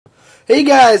Hey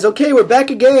guys, okay, we're back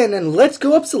again, and let's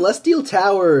go up Celestial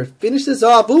Tower. Finish this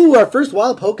off. Ooh, our first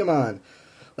wild Pokemon.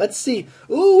 Let's see.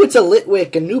 Ooh, it's a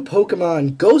Litwick, a new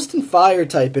Pokemon. Ghost and Fire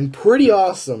type, and pretty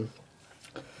awesome.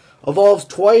 Evolves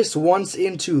twice, once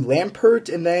into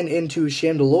Lampert, and then into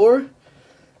Chandelure.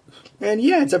 And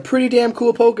yeah, it's a pretty damn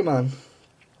cool Pokemon.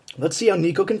 Let's see how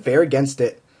Nico can fare against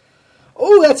it.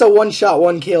 Oh, that's a one-shot,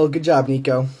 one-kill. Good job,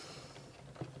 Nico.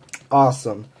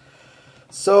 Awesome.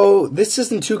 So, this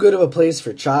isn't too good of a place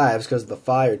for Chives because of the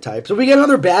fire type. So we get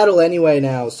another battle anyway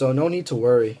now, so no need to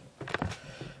worry.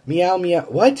 Meow, meow.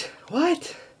 What?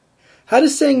 What? How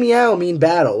does saying meow mean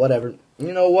battle? Whatever.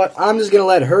 You know what? I'm just going to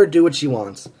let her do what she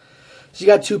wants. She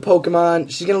got two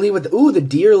Pokemon. She's going to leave with, ooh, the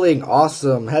Deerling.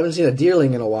 Awesome. Haven't seen a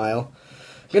Deerling in a while.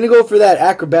 Going to go for that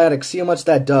Acrobatics, see how much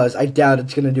that does. I doubt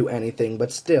it's going to do anything,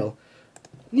 but still.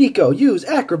 Nico, use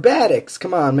Acrobatics.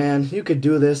 Come on, man. You could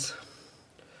do this.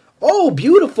 Oh,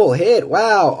 beautiful hit.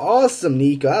 Wow, awesome,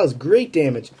 Nico. That was great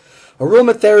damage.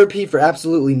 Aromatherapy for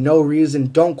absolutely no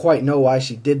reason. Don't quite know why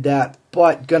she did that,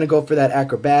 but gonna go for that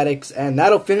Acrobatics, and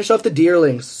that'll finish off the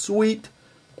Deerling. Sweet.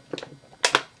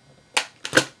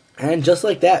 And just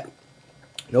like that,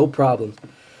 no problem.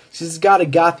 She's got a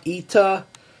Gothita.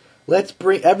 Let's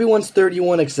bring, everyone's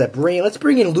 31 except Rain. Let's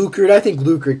bring in Lucard. I think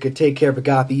Lucard could take care of a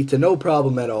Gothita, no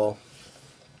problem at all.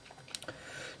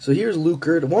 So here's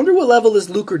Lucard. I wonder what level this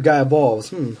Lucard guy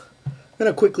evolves. I'm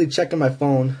going to quickly check on my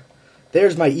phone.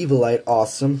 There's my Evilite.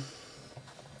 Awesome.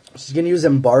 She's going to use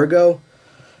Embargo.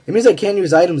 It means I can't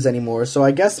use items anymore. So I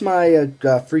guess my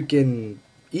freaking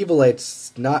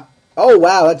Evilite's not... Oh,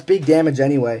 wow. That's big damage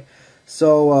anyway.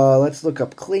 So let's look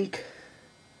up Clink.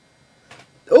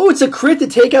 Oh, it's a crit to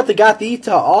take out the Gothita.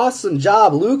 Awesome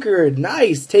job, Lucard.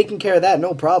 Nice. Taking care of that.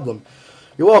 No problem.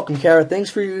 You're welcome, Kara. Thanks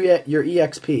for your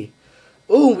EXP.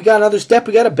 Ooh, we got another step.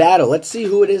 We got a battle. Let's see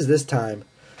who it is this time.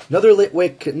 Another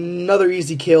Litwick. Another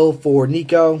easy kill for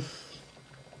Nico.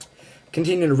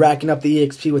 Continuing racking up the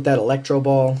EXP with that Electro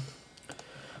Ball.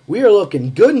 We are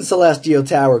looking good in Celestial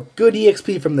Tower. Good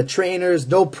EXP from the trainers.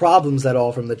 No problems at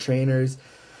all from the trainers.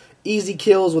 Easy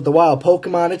kills with the wild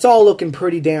Pokemon. It's all looking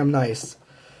pretty damn nice.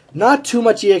 Not too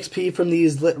much EXP from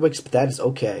these Litwicks, but that is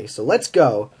okay. So let's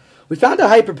go. We found a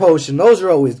Hyper Potion. Those are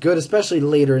always good, especially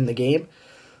later in the game.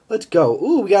 Let's go.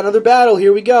 Ooh, we got another battle.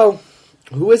 Here we go.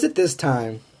 Who is it this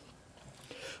time?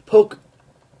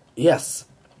 Yes.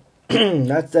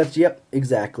 that's, yep,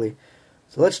 exactly.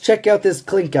 So let's check out this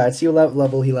Clink guy. See what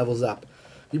level he levels up.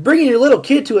 You're bringing your little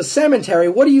kid to a cemetery.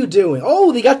 What are you doing?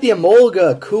 Oh, they got the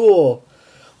Emolga. Cool.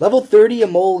 Level 30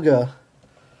 Emolga.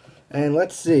 And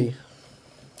let's see.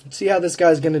 Let's see how this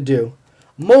guy's going to do.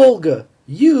 Emolga.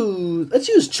 Let's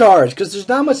use Charge, because there's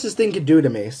not much this thing can do to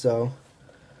me, so...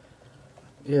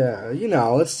 Yeah, you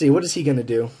know, let's see. What is he going to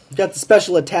do? Got the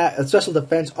special attack, special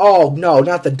defense. Oh, no,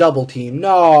 not the double team.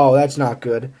 No, that's not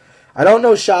good. I don't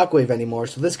know Shockwave anymore,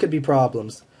 so this could be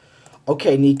problems.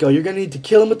 Okay, Nico, you're going to need to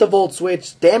kill him with the Volt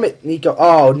Switch. Damn it, Nico.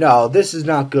 Oh, no, this is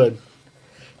not good.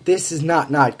 This is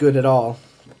not good at all.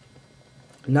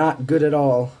 Not good at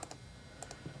all.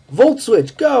 Volt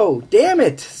Switch, go. Damn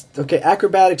it. Okay,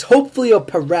 Acrobatics. Hopefully he'll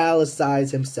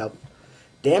paralyze himself.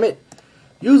 Damn it.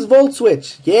 Use Volt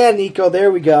Switch. Yeah, Nico,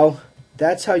 there we go.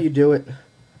 That's how you do it.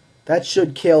 That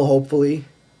should kill, hopefully.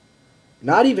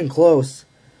 Not even close.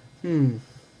 I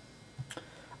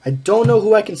don't know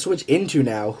who I can switch into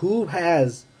now. Who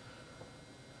has...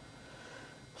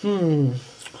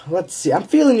 Let's see. I'm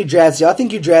feeling Yggdrasil. I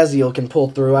think Yggdrasil can pull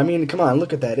through. I mean, come on,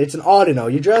 look at that. It's an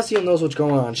Audino. Yggdrasil knows what's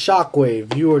going on.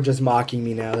 Shockwave. You are just mocking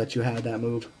me now that you had that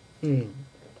move.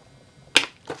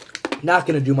 Not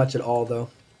going to do much at all, though.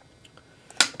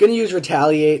 Gonna use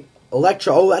Retaliate.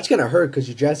 Electro. Oh, that's gonna hurt because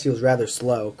Yggdrasil is rather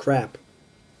slow. Crap.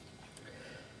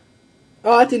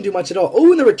 Oh, that didn't do much at all. Oh,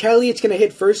 and the Retaliate's gonna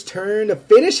hit first turn to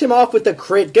finish him off with the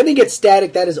crit. Gonna get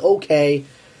static. That is okay.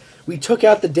 We took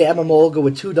out the damn Emolga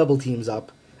with 2 double teams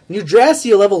up.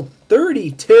 Yggdrasil level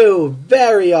 32.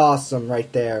 Very awesome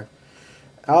right there.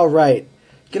 Alright.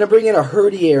 Gonna bring in a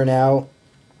Herdier now.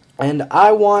 And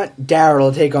I want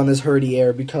Daryl to take on this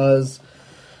Herdier because...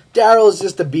 Daryl is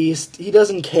just a beast. He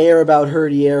doesn't care about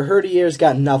Herdier. Herdier's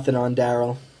got nothing on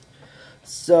Daryl.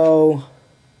 So,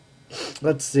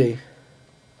 let's see.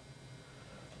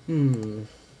 Gonna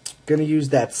use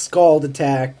that Scald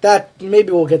attack. That,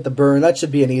 maybe we'll get the burn. That should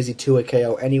be an easy 2-hit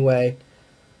KO anyway.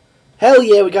 Hell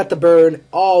yeah, we got the burn.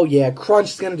 Oh yeah, Crunch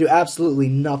is gonna do absolutely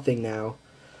nothing now.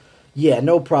 Yeah,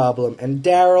 no problem. And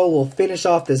Daryl will finish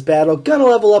off this battle. Gonna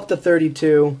level up to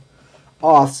 32.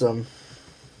 Awesome.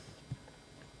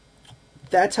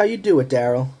 That's how you do it,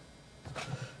 Daryl.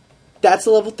 That's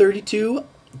a level 32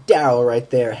 Daryl right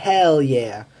there. Hell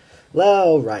yeah.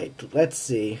 Well, right. Let's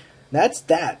see. That's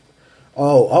that.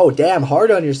 Oh, damn,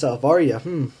 hard on yourself, are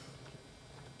you?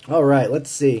 Alright, let's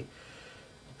see.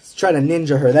 Let's try to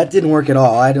ninja her. That didn't work at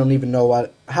all. I don't even know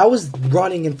what... How was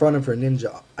running in front of her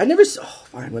ninja? I never... Oh,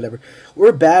 fine, whatever.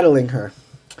 We're battling her.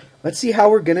 Let's see how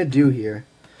we're gonna do here.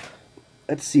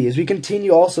 Let's see, as we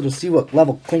continue also to see what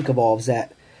level Clink evolves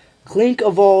at. Clink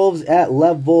evolves at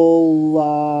level...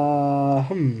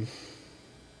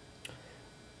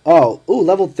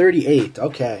 level 38.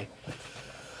 Okay.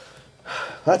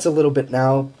 That's a little bit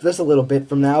now. That's a little bit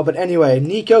from now. But anyway,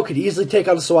 Nico could easily take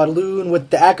out a Swadloon with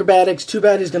the acrobatics. Too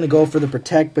bad he's going to go for the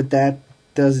protect, but that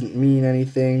doesn't mean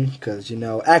anything. Because, you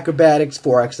know, acrobatics,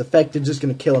 4x effective, just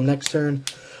going to kill him next turn.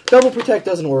 Double protect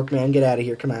doesn't work, man. Get out of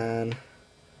here. Come on.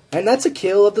 And that's a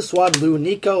kill of the Swadloon.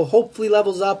 Nico hopefully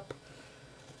levels up.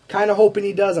 Kind of hoping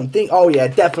he does. Oh, yeah,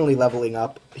 definitely leveling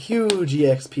up. Huge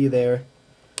EXP there.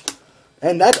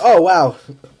 And that... Oh, wow.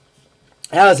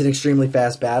 That was an extremely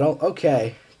fast battle.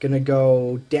 Okay, gonna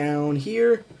go down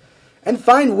here and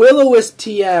find Will-O-Wisp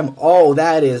TM. Oh,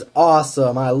 that is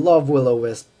awesome. I love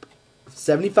Will-O-Wisp.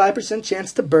 75%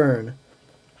 chance to burn.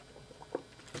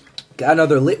 Got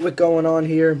another Litwick going on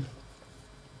here.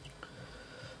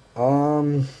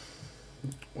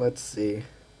 Let's see.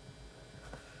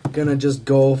 Gonna just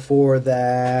go for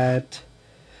that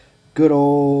good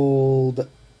old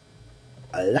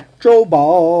Electro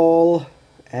Ball.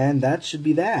 And that should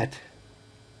be that.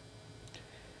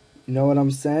 You know what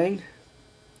I'm saying?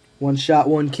 One shot,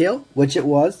 one kill, which it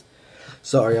was.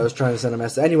 Sorry, I was trying to send a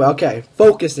message. Anyway, okay,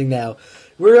 focusing now.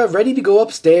 We're ready to go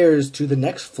upstairs to the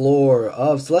next floor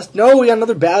of Celeste. No, we got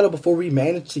another battle before we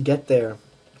manage to get there.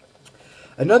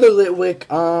 Another Litwick,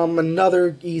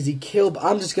 another easy kill. But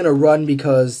I'm just going to run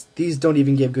because these don't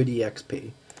even give good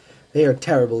EXP. They are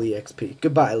terrible EXP.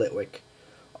 Goodbye, Litwick.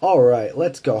 Alright,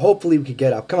 let's go. Hopefully we can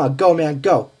get up. Come on, go, man,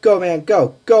 go. Go, man,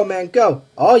 go. Go, man, go.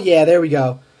 Oh, yeah, there we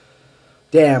go.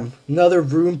 Damn, another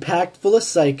room packed full of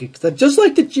psychics. That just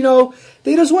like that, you know,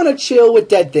 they just want to chill with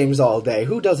dead things all day.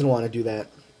 Who doesn't want to do that?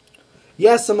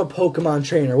 Yes, I'm a Pokemon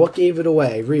trainer. What gave it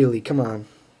away? Really, come on.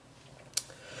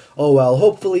 Oh, well,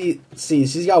 hopefully, see,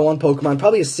 she's got one Pokemon.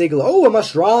 Probably a Sigla. Oh, a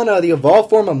Mushrana, the evolved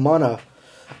form of Mana.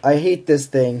 I hate this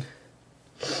thing.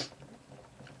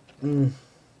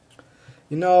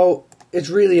 You know, it's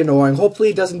really annoying. Hopefully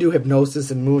it doesn't do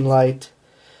Hypnosis and Moonlight.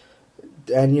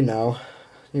 And, you know.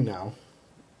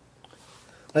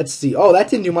 Let's see. Oh, that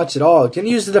didn't do much at all. Gonna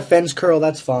use the Defense Curl.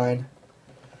 That's fine.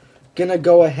 Gonna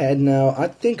go ahead now. I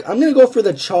think I'm gonna go for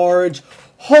the charge.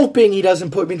 Hoping he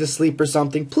doesn't put me to sleep or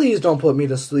something. Please don't put me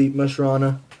to sleep,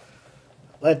 Mushrana.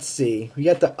 Let's see. We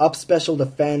got the up special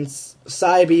defense.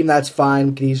 Psybeam, that's fine.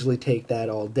 We can easily take that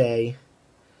all day.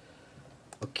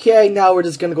 Okay, now we're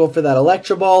just going to go for that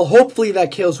Electro Ball. Hopefully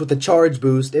that kills with the charge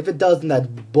boost. If it doesn't, that's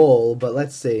bull, but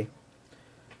let's see.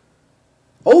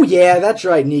 Oh yeah, that's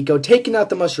right, Nico. Taking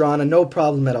out the Mushrana, no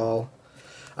problem at all.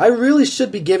 I really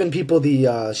should be giving people the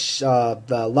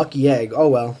lucky egg. Oh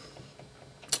well.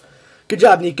 Good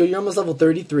job, Nico. You're almost level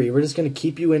 33. We're just going to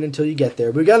keep you in until you get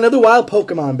there. But we got another wild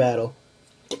Pokemon battle.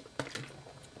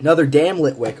 Another damn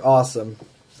Litwick. Awesome.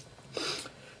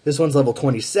 This one's level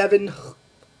 27.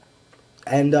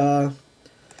 And, I'm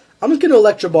just going to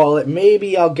Electro Ball it.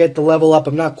 Maybe I'll get the level up.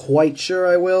 I'm not quite sure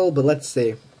I will, but let's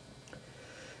see.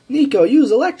 Nico, use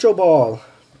Electro Ball.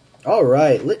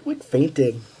 Alright, Litwick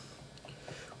fainted.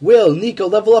 Will Nico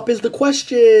level up is the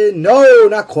question. No,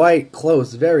 not quite.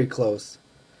 Close, very close.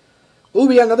 Ooh,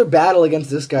 we got another battle against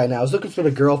this guy now. I was looking for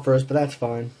the girl first, but that's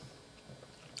fine.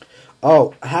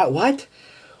 Oh, what?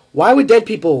 Why would dead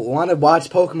people want to watch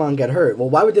Pokemon get hurt? Well,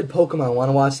 why would dead Pokemon want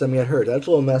to watch them get hurt? That's a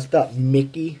little messed up,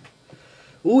 Mickey.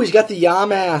 Ooh, he's got the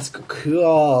Yamask.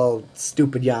 Cool.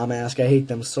 Stupid Yamask. I hate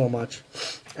them so much.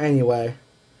 Anyway.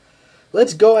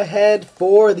 Let's go ahead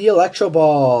for the Electro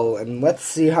Ball. And let's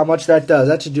see how much that does.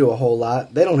 That should do a whole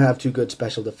lot. They don't have too good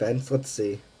special defense. Let's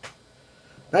see.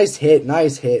 Nice hit,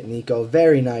 Nico.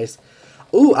 Very nice.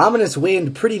 Ooh, Ominous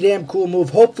Wind. Pretty damn cool move.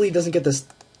 Hopefully he doesn't get the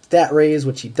stat raise,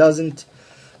 which he doesn't.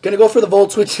 Gonna go for the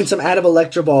Volt Switch since I'm out of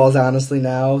Electro Balls, honestly,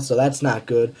 now, so that's not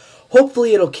good.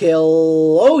 Hopefully it'll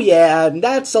kill... Oh, yeah,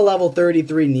 that's a level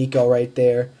 33 Nico right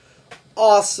there.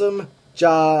 Awesome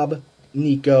job,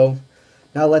 Nico.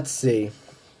 Now, let's see.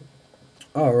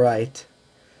 Alright.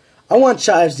 I want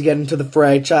Chives to get into the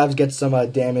fray. Chives gets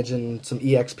some damage and some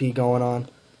EXP going on.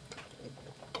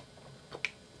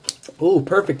 Ooh,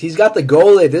 perfect. He's got the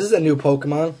Golett. This is a new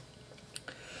Pokemon.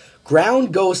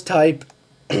 Ground Ghost type.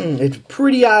 It's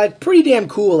pretty damn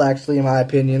cool, actually, in my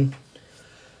opinion.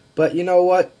 But you know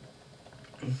what?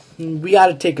 We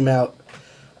gotta take him out.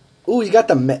 Ooh, he's got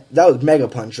that was Mega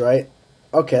Punch, right?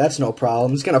 Okay, that's no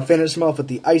problem. He's going to finish him off with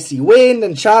the Icy Wind,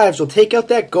 and Chives will take out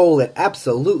that goal at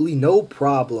absolutely no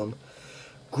problem.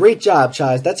 Great job,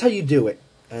 Chives. That's how you do it.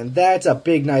 And that's a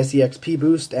big, nice EXP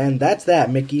boost, and that's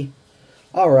that, Mickey.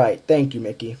 Alright, thank you,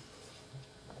 Mickey.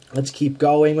 Let's keep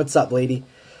going. What's up, lady?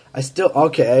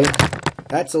 Okay.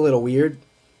 That's a little weird.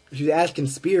 She's asking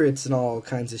spirits and all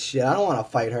kinds of shit. I don't want to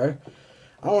fight her.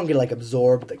 I don't want to get, like,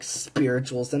 absorbed with, like,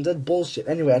 spiritual sense. That's bullshit.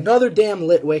 Anyway, another damn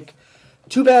Litwick.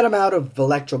 Too bad I'm out of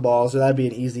Electro Balls, so that'd be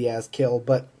an easy-ass kill.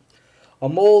 But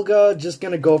Emolga, just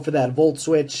gonna go for that Volt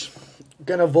Switch.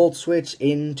 Gonna Volt Switch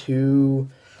into,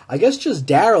 I guess, just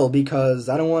Daryl, because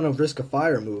I don't want to risk a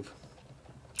fire move.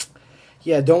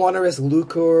 Yeah, don't want to risk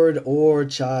Lucord or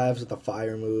Chives with a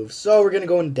fire move. So we're gonna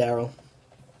go into Daryl.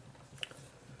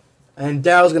 And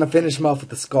Daryl's gonna finish him off with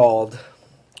the Scald.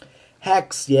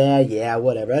 Hex, yeah,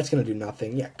 whatever. That's gonna do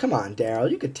nothing. Yeah, come on, Daryl,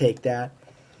 you could take that.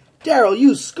 Daryl,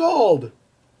 use Scald!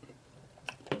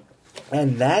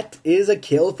 And that is a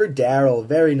kill for Daryl.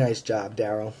 Very nice job,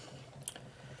 Daryl.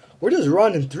 We're just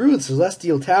running through the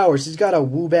Celestial Tower. She's got a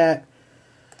Woobat.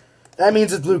 That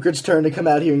means it's Lucard's turn to come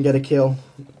out here and get a kill.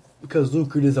 Because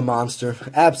Lucard is a monster.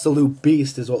 Absolute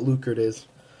beast is what Lucard is.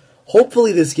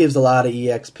 Hopefully this gives a lot of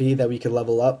EXP that we can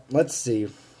level up. Let's see.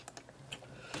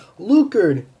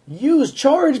 Lucard, use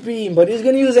Charge Beam, but he's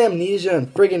going to use Amnesia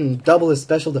and friggin' double his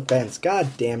special defense. God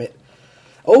damn it.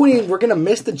 Oh, we're going to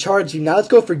miss the Charge Beam. Now let's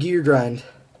go for Gear Grind.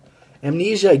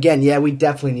 Amnesia again. Yeah, we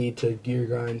definitely need to Gear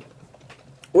Grind.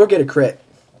 Or get a crit.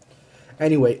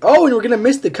 Anyway. Oh, and we're going to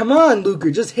miss the... Come on,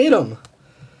 Lucard. Just hit him.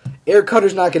 Air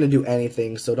Cutter's not going to do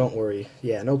anything, so don't worry.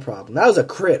 Yeah, no problem. That was a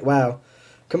crit. Wow.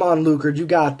 Come on, Lucard. You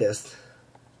got this.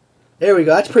 There we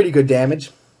go. That's pretty good damage.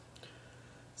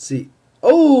 Let's see.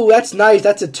 Oh, that's nice.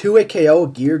 That's a 2-hit KO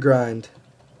Gear Grind.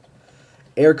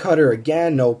 Air Cutter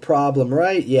again, no problem,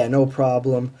 right? Yeah, no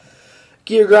problem.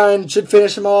 Gear Grind should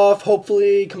finish him off,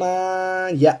 hopefully. Come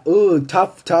on. Yeah, ooh,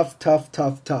 tough.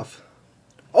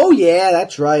 Oh, yeah,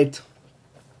 that's right.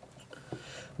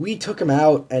 We took him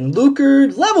out. And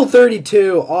Lucard, level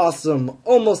 32. Awesome.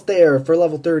 Almost there for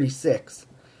level 36.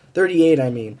 38, I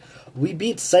mean. We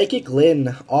beat Psychic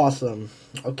Lyn. Awesome.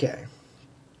 Okay.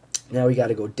 Now we got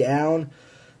to go down.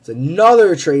 It's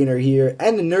another trainer here,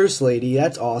 and a nurse lady.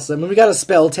 That's awesome. And we got a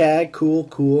spell tag.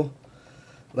 Cool.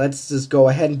 Let's just go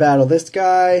ahead and battle this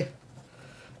guy.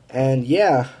 And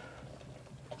yeah.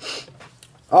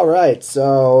 Alright,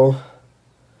 so...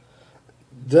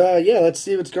 yeah, let's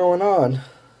see what's going on.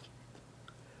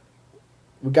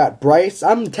 We got Bryce.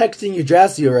 I'm texting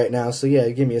Yggdrasil right now, so yeah,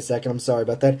 give me a second. I'm sorry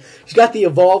about that. She's got the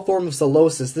evolved form of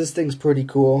Solosis. This thing's pretty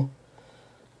cool.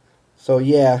 So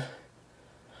yeah.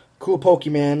 Cool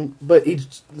Pokemon, but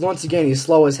once again, he's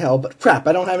slow as hell. But crap,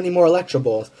 I don't have any more Electro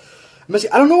Balls.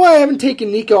 I don't know why I haven't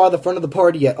taken Nico out of the front of the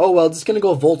party yet. Oh well, just gonna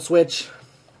go Volt Switch.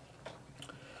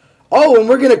 Oh, and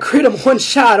we're gonna crit him one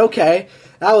shot. Okay,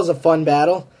 that was a fun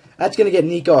battle. That's gonna get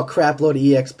Nico a crap load of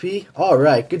EXP.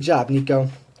 Alright, good job, Nico.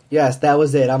 Yes, that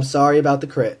was it. I'm sorry about the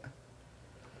crit.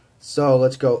 So,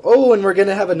 let's go. Oh, and we're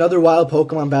gonna have another wild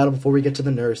Pokemon battle before we get to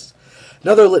the nurse.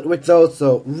 Another Litwick, though,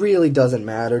 so really doesn't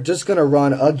matter. Just gonna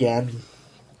run again.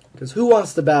 Because who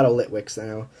wants to battle Litwicks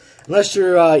now? Unless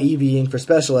you're EVing for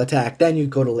special attack, then you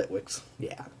go to Litwicks.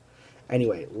 Yeah.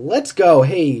 Anyway, let's go.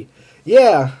 Hey,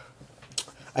 yeah.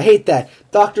 I hate that.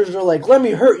 Doctors are like, let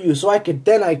me hurt you so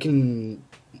then I can...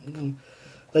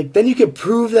 Like, then you can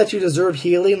prove that you deserve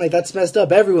healing. Like, that's messed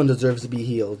up. Everyone deserves to be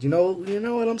healed. You know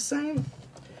what I'm saying?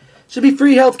 Should be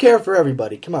free healthcare for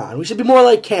everybody. Come on. We should be more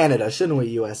like Canada, shouldn't we,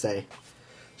 USA?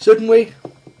 Shouldn't we?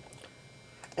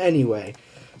 Anyway,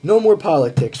 no more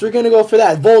politics. We're going to go for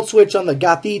that Volt Switch on the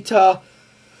Gothita.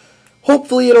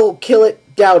 Hopefully it'll kill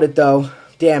it. Doubt it, though.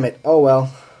 Damn it. Oh,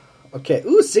 well. Okay.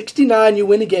 Ooh, 69. You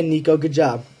win again, Nico. Good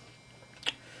job.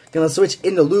 Gonna switch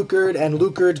into Lucard, and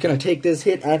Lucard's gonna take this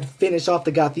hit and finish off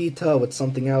the Gothita with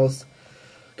something else.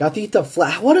 Gothita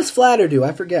flat. What does Flatter do?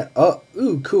 I forget. Oh,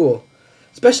 ooh, cool.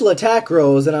 Special attack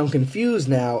rose, and I'm confused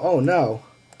now. Oh, no.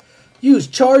 Use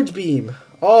Charge Beam.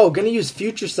 Oh, gonna use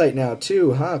Future Sight now,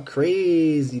 too, huh?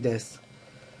 Craziness.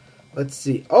 Let's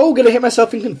see. Oh, gonna hit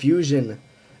myself in confusion.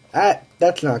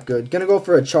 That's not good. Gonna go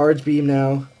for a Charge Beam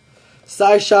now.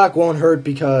 Psyshock won't hurt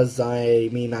because,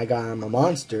 I'm a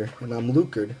monster, and I'm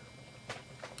Lucard.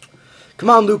 Come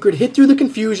on, Lucard, hit through the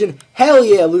confusion. Hell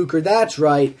yeah, Lucard, that's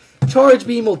right. Charge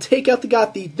Beam will take out the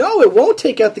Gothita. No, it won't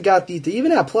take out the Gothita,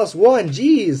 even at +1,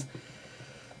 jeez.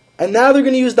 And now they're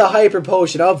going to use the Hyper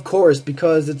Potion, of course,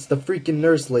 because it's the freaking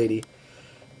nurse lady.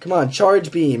 Come on,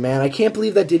 Charge Beam, man. I can't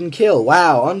believe that didn't kill.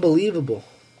 Wow, unbelievable.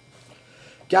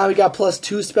 God, we got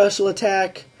 +2 special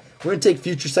attack. We're going to take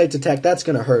Future Sight's attack. That's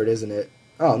going to hurt, isn't it?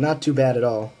 Oh, not too bad at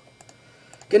all.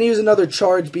 Gonna use another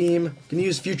Charge Beam. Gonna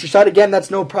use Future Sight again.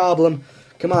 That's no problem.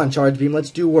 Come on, Charge Beam.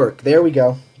 Let's do work. There we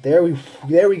go. There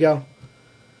we go.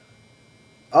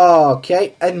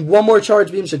 Okay, and one more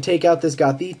Charge Beam should take out this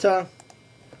Gothita.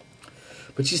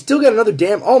 But she's still got another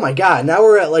damn... Oh my god, now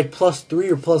we're at like +3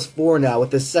 or +4 now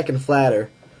with this second flatter.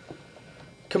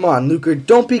 Come on, Lucre.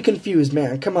 Don't be confused,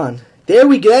 man. Come on. There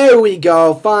we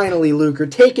go. Finally, Lucre.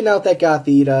 Taking out that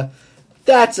Gothita.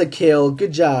 That's a kill.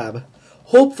 Good job.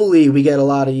 Hopefully we get a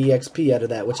lot of EXP out of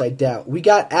that, which I doubt. We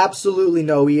got absolutely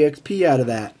no EXP out of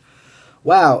that.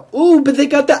 Wow. Ooh, but they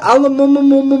got the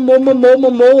Alamomomola.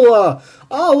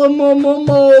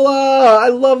 Alamomomola. I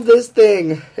love this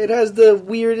thing. It has the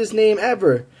weirdest name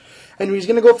ever. And he's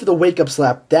going to go for the wake-up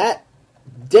slap.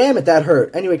 Damn it, that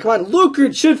hurt. Anyway, come on.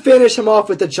 Lucre should finish him off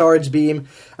with the Charge Beam.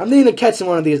 I'm going to catch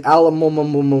one of these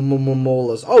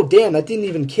Alamomomomolas. Oh, damn, that didn't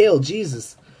even kill.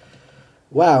 Jesus.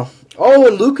 Wow. Oh,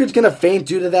 and Lucre's going to faint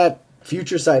due to that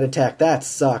Future Sight attack. That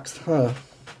sucks. Huh.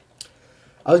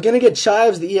 I was going to get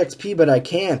Chives the EXP, but I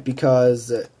can't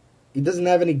because he doesn't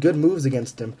have any good moves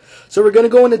against him. So we're going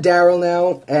to go into Daryl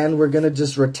now, and we're going to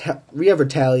just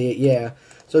retaliate, yeah.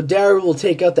 So Daryl will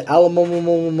take out the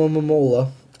Alamomomomomola,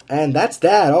 and that's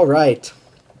that, alright.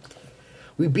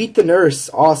 We beat the nurse,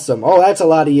 awesome. Oh, that's a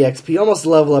lot of EXP, almost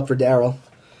level up for Daryl.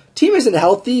 Team isn't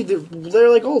healthy,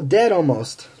 they're like all dead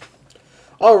almost.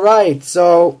 Alright,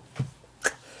 so...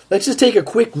 let's just take a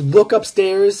quick look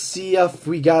upstairs, see if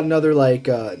we got another, like,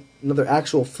 another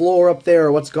actual floor up there,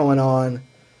 or what's going on.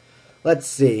 Let's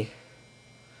see.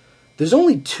 There's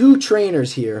only 2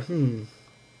 trainers here.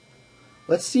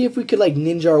 Let's see if we could, like,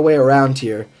 ninja our way around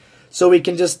here. So we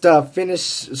can just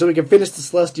finish the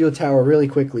Celestial Tower really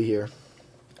quickly here.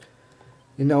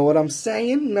 You know what I'm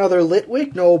saying? Another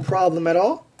Litwick, no problem at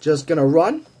all. Just gonna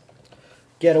run.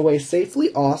 Get away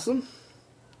safely, awesome.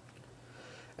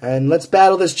 And let's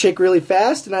battle this chick really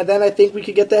fast, and then I think we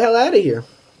could get the hell out of here.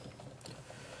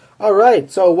 Alright,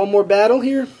 so one more battle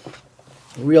here.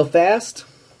 Real fast.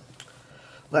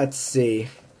 Let's see.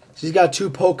 She's got 2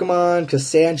 Pokemon,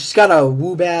 Cassandra. She's got a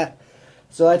Woobat.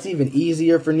 So that's even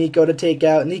easier for Nico to take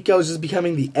out. Nico's just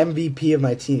becoming the MVP of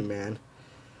my team, man.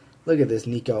 Look at this,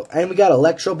 Nico. And we got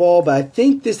Electro Ball, but I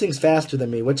think this thing's faster than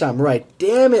me, which I'm right.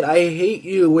 Damn it, I hate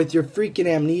you with your freaking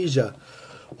amnesia.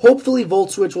 Hopefully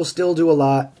Volt Switch will still do a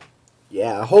lot.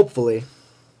 Yeah, hopefully.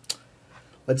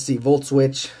 Let's see, Volt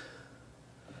Switch.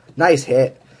 Nice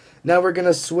hit. Now we're going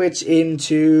to switch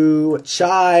into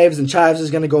Chives, and Chives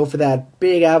is going to go for that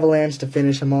big Avalanche to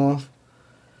finish him off.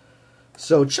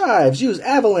 So Chives, use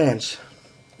Avalanche.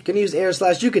 You can use Air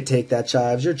Slash. You could take that,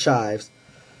 Chives. You're Chives.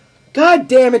 God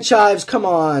damn it, Chives, come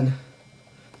on.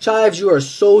 Chives, you are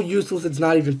so useless, it's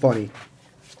not even funny.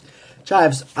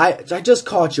 Chives, I just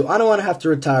caught you. I don't want to have to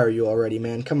retire you already,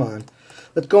 man. Come on.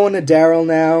 Let's go into Daryl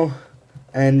now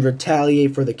and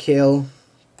retaliate for the kill.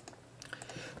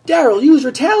 Daryl, use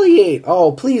Retaliate.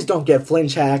 Oh, please don't get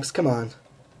flinch hacks. Come on.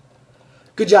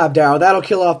 Good job, Daryl. That'll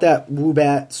kill off that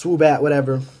Woobat, Swoobat,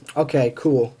 whatever. Okay,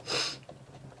 cool.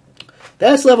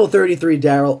 That's level 33,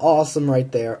 Daryl. Awesome right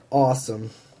there. Awesome.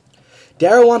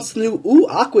 Daryl wants the new... Ooh,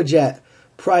 Aqua Jet.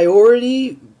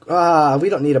 Priority... we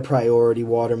don't need a priority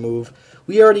water move.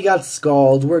 We already got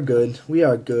Scald. We're good. We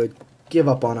are good. Give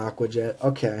up on Aqua Jet.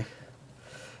 Okay.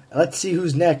 Let's see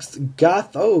who's next.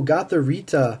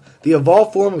 Gotharita. The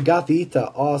evolved form of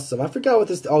Gothita. Awesome. I forgot what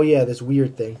this... Oh, yeah, this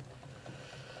weird thing.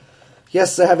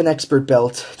 Yes, I have an expert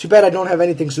belt. Too bad I don't have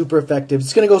anything super effective.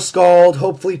 It's going to go Scald.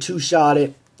 Hopefully two-shot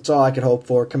it. That's all I could hope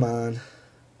for. Come on.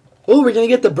 Oh, we're going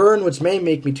to get the burn, which may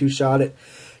make me two-shot it.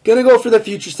 Going to go for the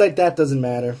Future Sight. That doesn't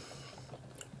matter.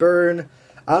 Burn.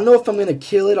 I don't know if I'm going to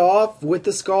kill it off with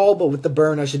the Scald, but with the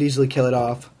burn, I should easily kill it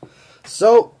off.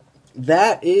 So,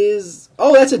 that is...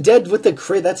 Oh, that's a dead with the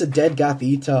crit. That's a dead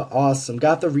Gothita. Awesome.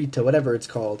 Gotharita, whatever it's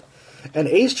called. And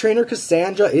Ace Trainer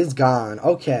Cassandra is gone.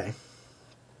 Okay.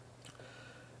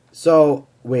 So,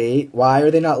 wait. Why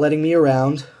are they not letting me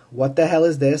around? What the hell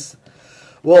is this?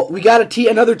 Well, we got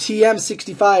another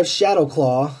TM65 Shadow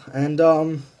Claw.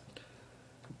 And,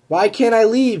 why can't I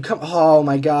leave? Oh,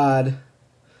 my God.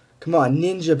 Come on,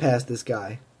 ninja past this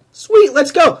guy. Sweet,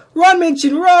 let's go! Run,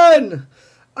 Minchin, run!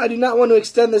 I do not want to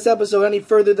extend this episode any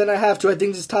further than I have to. I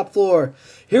think this is top floor.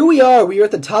 Here we are. We are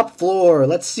at the top floor.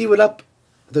 Let's see what up...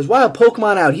 There's wild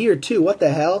Pokemon out here, too. What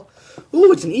the hell?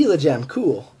 Ooh, it's an Elagem.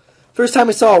 Cool. First time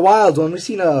I saw a wild one. We've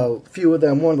seen a few of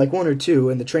them, like one or two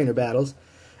in the trainer battles.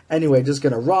 Anyway, just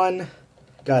gonna run.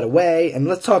 Got away. And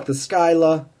let's talk to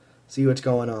Skyla. See what's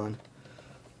going on.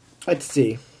 Let's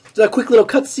see. So a quick little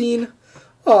cutscene.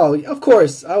 Oh, of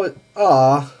course.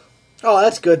 Aw. Oh,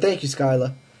 that's good. Thank you,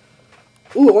 Skyla.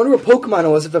 Ooh, I wonder what Pokemon it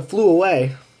was if it flew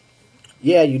away.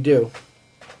 Yeah, you do.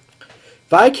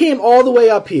 If I came all the way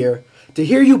up here to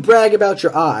hear you brag about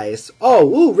your eyes.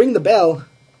 Oh, ooh, ring the bell.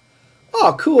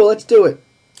 Oh, cool. Let's do it.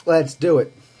 Let's do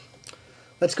it.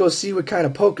 Let's go see what kind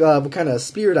of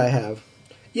spirit I have.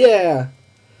 Yeah.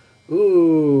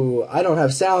 Ooh, I don't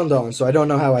have sound on, so I don't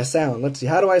know how I sound. Let's see.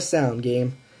 How do I sound,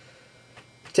 game?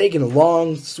 Taking a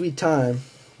long, sweet time.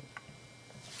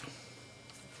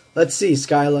 Let's see,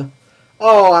 Skyla.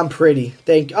 Oh, I'm pretty.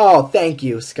 Thank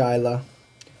you, Skyla.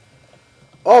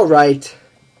 All right.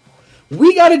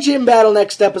 We got a gym battle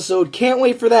next episode. Can't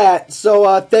wait for that.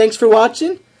 So, thanks for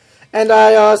watching. And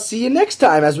I see you next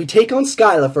time as we take on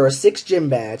Skyla for a 6th gym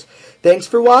badge. Thanks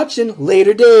for watching.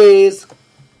 Later days.